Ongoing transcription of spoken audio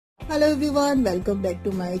Hello everyone, welcome back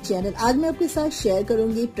to my channel. आज मैं आपके साथ शेयर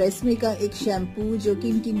करूंगी ट्रेस्emme का एक शैम्पू जो कि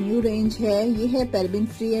इनकी न्यू रेंज है। ये है paraben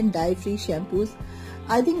free and die free shampoos.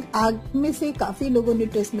 I think आप में से काफी लोगों ने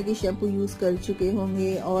ट्रेस्emme के शैम्पू यूज कर चुके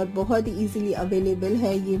होंगे और बहुत ही इजीली अवेलेबल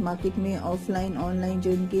है ये मार्केट में, ऑफलाइन ऑनलाइन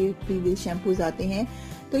जो इनके प्रीवियस शैम्पूज आते हैं।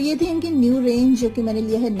 तो ये थी इनकी न्यू रेंज जो कि मैंने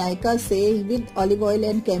लिया है नायका से, with olive oil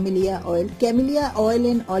and camellia oil. Camellia oil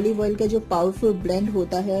and olive oil का जो पावरफुल ब्लेंड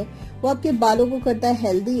होता है वो आपके बालों को करता है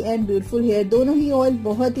हेल्दी एंड ब्यूटीफुल हेयर। दोनों ही ऑयल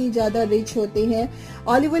बहुत ही ज्यादा रिच होते हैं।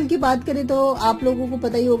 ऑलिव ऑयल की बात करें तो आप लोगों को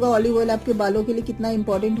पता ही होगा ऑलिव ऑयल आपके बालों के लिए कितना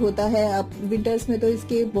इंपॉर्टेंट होता है। आप विंटर्स में तो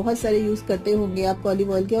इसके बहुत सारे यूज करते होंगे आप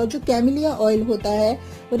ऑलिव ऑयल के। और जो कैमेलिया ऑयल होता है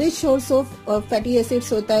rich source of fatty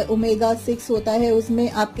acids होता है, ओमेगा 6 होता है उसमें,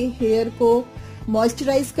 आपके हेयर को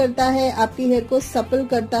मॉइस्चराइज करता है, आपके हेयर को सपल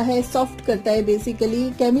करता है, सॉफ्ट करता है। बेसिकली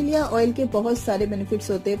कैमेलिया ऑयल के बहुत सारे बेनिफिट्स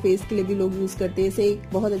होते हैं, फेस के लिए भी लोग यूज करते हैं इसे। एक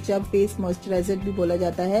बहुत अच्छा फेस मॉइस्चराइजर भी बोला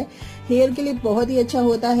जाता है, हेयर के लिए बहुत ही अच्छा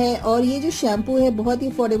होता है। और ये जो शैम्पू है बहुत ही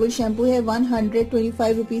अफोर्डेबल शैम्पू है,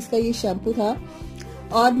 125 रुपीज का ये शैम्पू था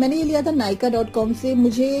और मैंने ये लिया था nykaa.com से।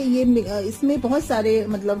 मुझे ये इसमें बहुत सारे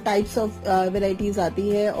मतलब टाइप्स ऑफ वेराइटीज आती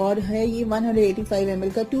है और है ये 185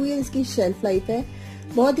 ml का, 2 ईयर इसकी शेल्फ लाइफ है।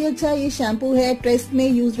 बहुत ही अच्छा ये शैम्पू है। ट्रेस्emme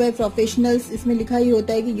यूज बाय प्रोफेशनल्स, इसमें लिखा ही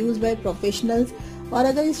होता है कि यूज बाय प्रोफेशनल्स। और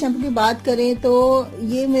अगर इस शैम्पू की बात करें तो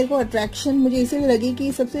ये मेरे को अट्रैक्शन मुझे इसलिए लगी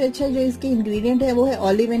कि सबसे अच्छा जो इसके इंग्रेडिएंट है वो है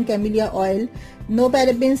olive and camellia oil. No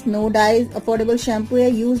parabens, no dies, affordable shampoo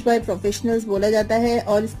है, यूज बाय प्रोफेशनल्स बोला जाता है।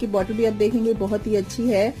 और इसकी बॉटल भी आप देखेंगे बहुत ही अच्छी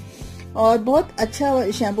है और बहुत अच्छा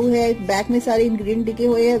शैम्पू है। बैक में सारे इंग्रेडिएंट लिखे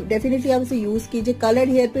हुए हैं, डेफिनेटली आप इसे यूज कीजिए। कलर्ड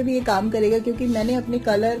हेयर पे भी ये काम करेगा क्योंकि मैंने अपने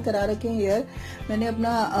कलर करा रखे हैं हेयर, मैंने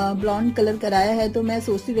अपना ब्लॉन्ड कलर कराया है। तो मैं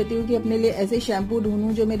सोचती रहती हूँ कि अपने लिए ऐसे शैम्पू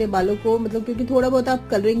ढूंढूं जो मेरे बालों को मतलब, क्योंकि थोड़ा बहुत आप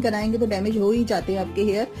कलरिंग कराएंगे तो डैमेज हो ही जाते हैं आपके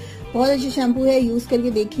हेयर। बहुत अच्छा शैम्पू है, यूज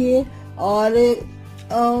करके देखिए। और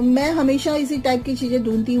मैं हमेशा इसी टाइप की चीजें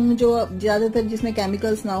ढूंढती हूँ जो ज्यादातर जिसमें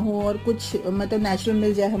केमिकल्स ना हो और कुछ मतलब नेचुरल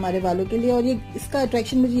मिल जाए हमारे बालों के लिए। और ये इसका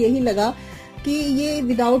अट्रैक्शन मुझे यही लगा कि ये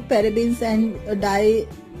विदाउट पैराबेंस एंड डाई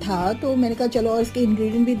था, तो मैंने कहा चलो और इसके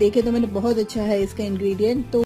इंग्रेडिएंट भी देखे तो मैंने बहुत अच्छा है इसका इंग्रेडिएंट। तो